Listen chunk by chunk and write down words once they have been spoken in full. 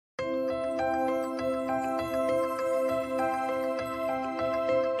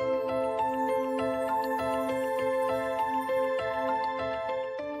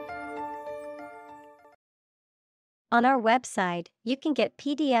On our website, you can get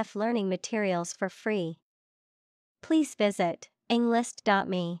PDF learning materials for free. Please visit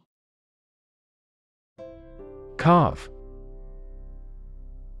englist.me. Carve.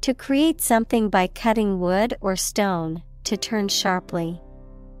 To create something by cutting wood or stone, to turn sharply.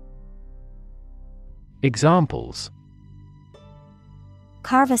 Examples: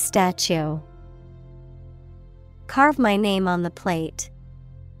 Carve a statue. Carve my name on the plate.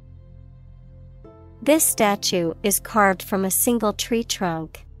 This statue is carved from a single tree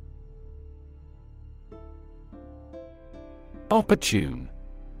trunk. Opportune.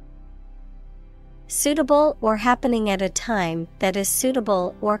 Suitable or happening at a time that is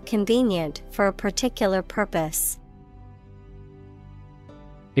suitable or convenient for a particular purpose.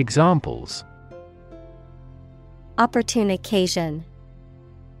 Examples: Opportune occasion.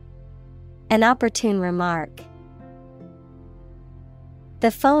 An opportune remark. The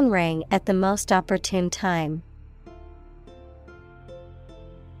phone rang at the most opportune time.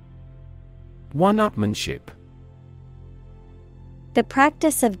 One-upmanship. The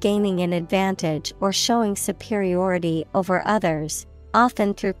practice of gaining an advantage or showing superiority over others,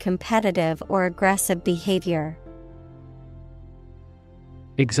 often through competitive or aggressive behavior.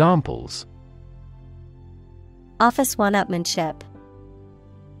 Examples: Office one-upmanship.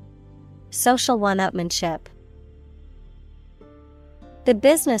 Social one-upmanship. The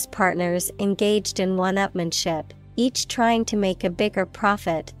business partners engaged in one-upmanship, each trying to make a bigger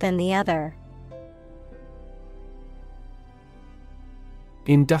profit than the other.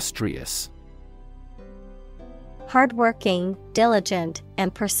 Industrious. Hardworking, diligent,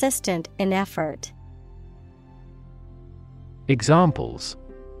 and persistent in effort. Examples: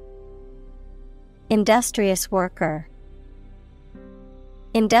 Industrious worker.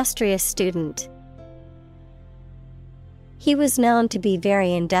 Industrious student. He was known to be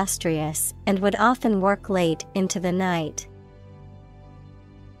very industrious and would often work late into the night.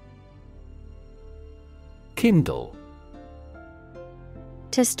 Kindle.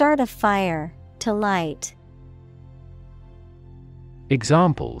 To start a fire, to light.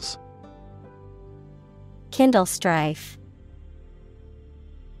 Examples: Kindle strife.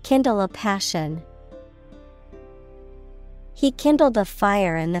 Kindle a passion. He kindled a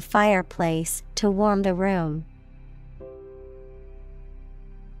fire in the fireplace to warm the room.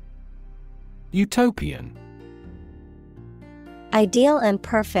 Utopian. Ideal and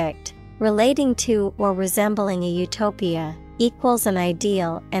perfect, relating to or resembling a utopia, equals an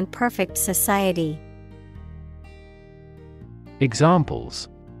ideal and perfect society. Examples: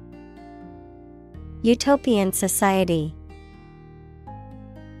 Utopian society.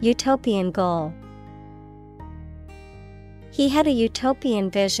 Utopian goal. He had a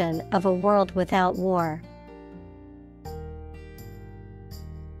utopian vision of a world without war.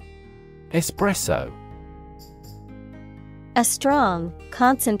 Espresso. A strong,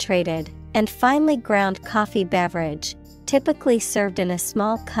 concentrated, and finely ground coffee beverage, typically served in a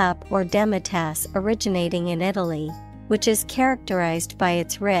small cup or demitasse originating in Italy, which is characterized by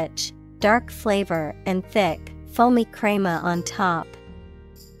its rich, dark flavor and thick, foamy crema on top.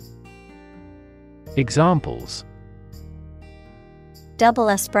 Examples: Double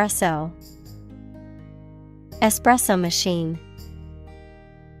espresso. Espresso machine.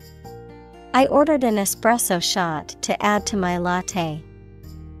 I ordered an espresso shot to add to my latte.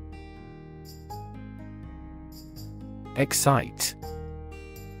 Excite.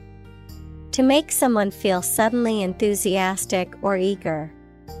 To make someone feel suddenly enthusiastic or eager.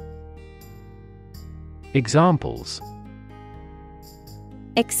 Examples: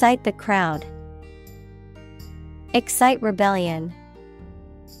 Excite the crowd. Excite rebellion.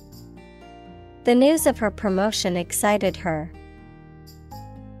 The news of her promotion excited her.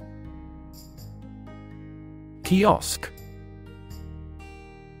 Kiosk.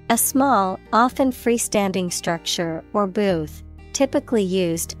 A small, often freestanding structure or booth, typically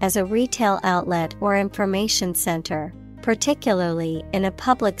used as a retail outlet or information center, particularly in a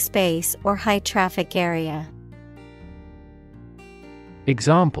public space or high-traffic area.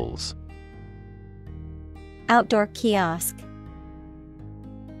 Examples: Outdoor kiosk.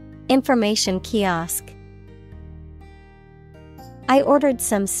 Information kiosk. I ordered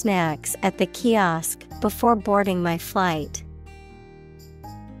some snacks at the kiosk before boarding my flight.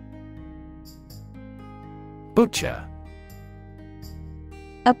 Butcher.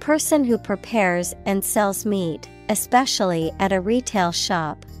 A person who prepares and sells meat, especially at a retail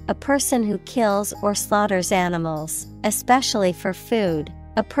shop. A person who kills or slaughters animals, especially for food.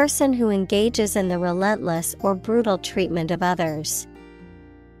 A person who engages in the relentless or brutal treatment of others.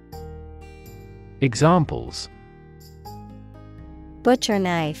 Examples: Butcher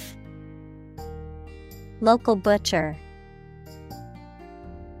knife. local butcher.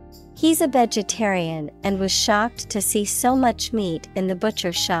 He's a vegetarian and was shocked to see so much meat in the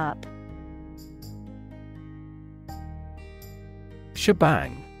butcher shop.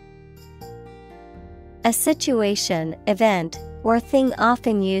 Shebang. A situation, event, or thing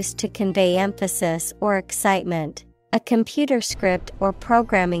often used to convey emphasis or excitement, a computer script or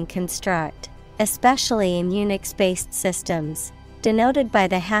programming construct, especially in Unix-based systems, denoted by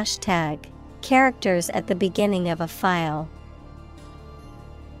the hashtag, characters at the beginning of a file.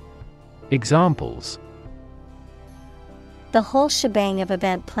 Examples: the whole shebang of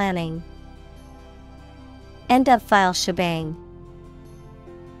event planning. End of file shebang.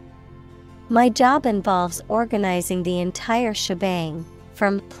 My job involves organizing the entire shebang,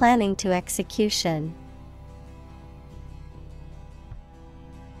 from planning to execution.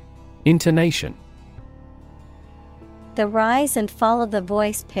 Intonation. The rise and fall of the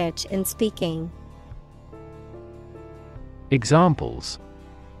voice pitch in speaking. Examples: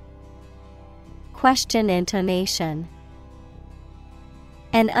 question intonation.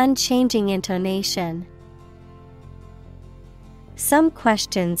 An unchanging intonation. Some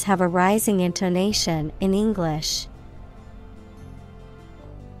questions have a rising intonation in English.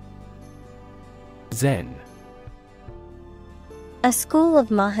 Zen. A school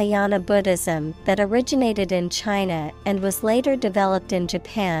of Mahayana Buddhism that originated in China and was later developed in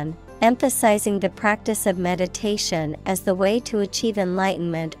Japan, emphasizing the practice of meditation as the way to achieve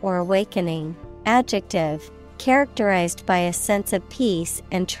enlightenment or awakening. Adjective, characterized by a sense of peace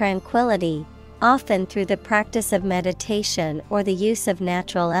and tranquility, often through the practice of meditation or the use of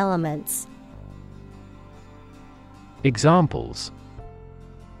natural elements. Examples: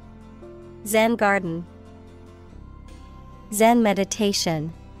 Zen garden. Zen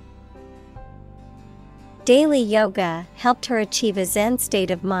meditation. Daily yoga helped her achieve a Zen state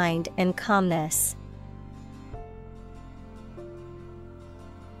of mind and calmness.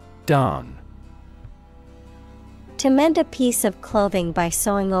 Darn. To mend a piece of clothing by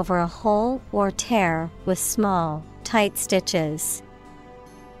sewing over a hole or tear with small, tight stitches.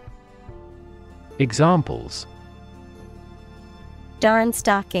 Examples: darn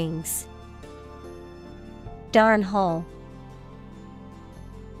stockings. Darn hole.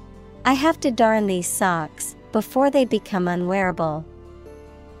 I have to darn these socks before they become unwearable.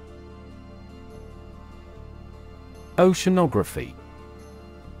 Oceanography.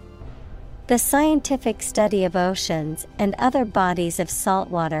 The scientific study of oceans and other bodies of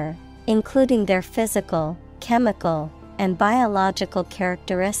saltwater, including their physical, chemical, and biological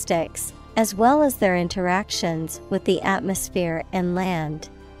characteristics, as well as their interactions with the atmosphere and land.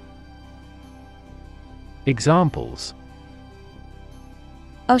 Examples: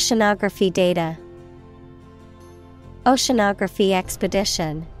 oceanography data. Oceanography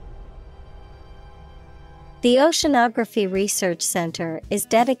expedition. The Oceanography Research Center is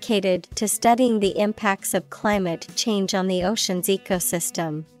dedicated to studying the impacts of climate change on the ocean's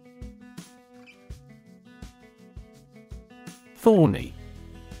ecosystem. Thorny.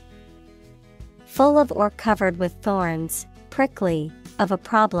 Full of or covered with thorns, prickly, of a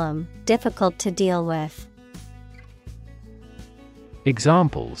problem, difficult to deal with.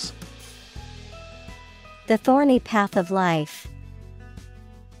 Examples: the thorny path of life.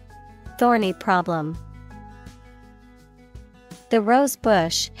 Thorny problem. The rose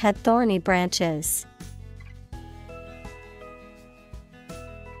bush had thorny branches.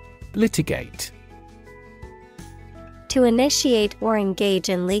 Litigate. To initiate or engage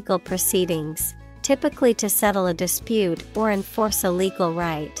in legal proceedings, typically to settle a dispute or enforce a legal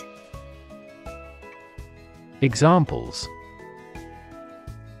right. Examples: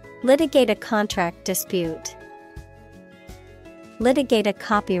 litigate a contract dispute. Litigate a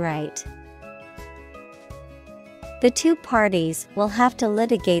copyright. The two parties will have to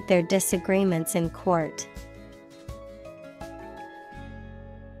litigate their disagreements in court.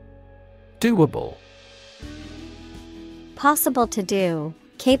 Doable. Possible to do,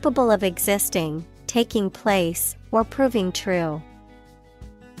 capable of existing, taking place, or proving true.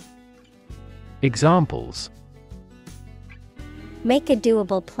 Examples: make a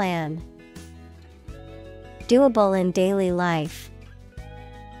doable plan. Doable in daily life.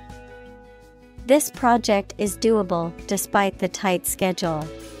 This project is doable despite the tight schedule.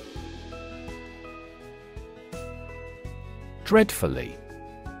 Dreadfully.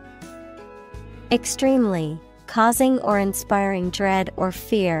 Extremely, causing or inspiring dread or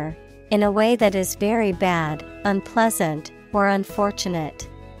fear, in a way that is very bad, unpleasant, or unfortunate.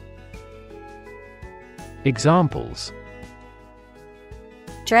 Examples: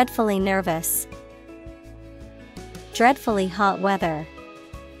 dreadfully nervous. Dreadfully hot weather.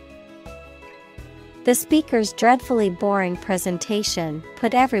 The speaker's dreadfully boring presentation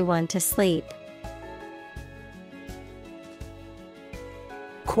put everyone to sleep.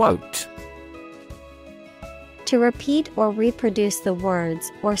 Quote. To repeat or reproduce the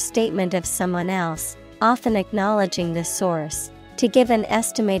words or statement of someone else, often acknowledging the source, to give an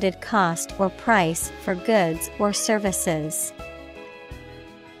estimated cost or price for goods or services.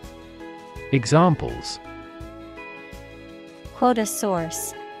 Examples. Quote a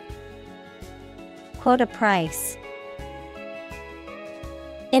source. Quote a price.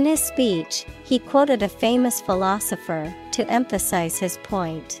 In his speech, he quoted a famous philosopher to emphasize his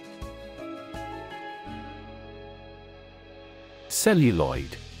point.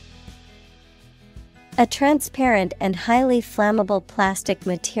 Celluloid. A transparent and highly flammable plastic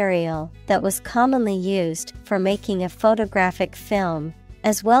material that was commonly used for making a photographic film,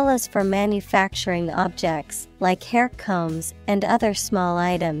 as well as for manufacturing objects like hair combs and other small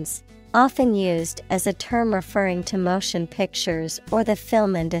items, often used as a term referring to motion pictures or the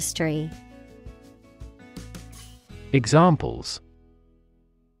film industry. Examples.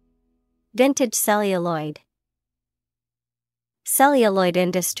 Vintage celluloid. Celluloid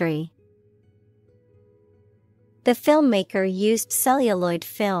industry. The filmmaker used celluloid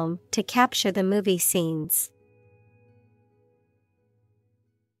film to capture the movie scenes.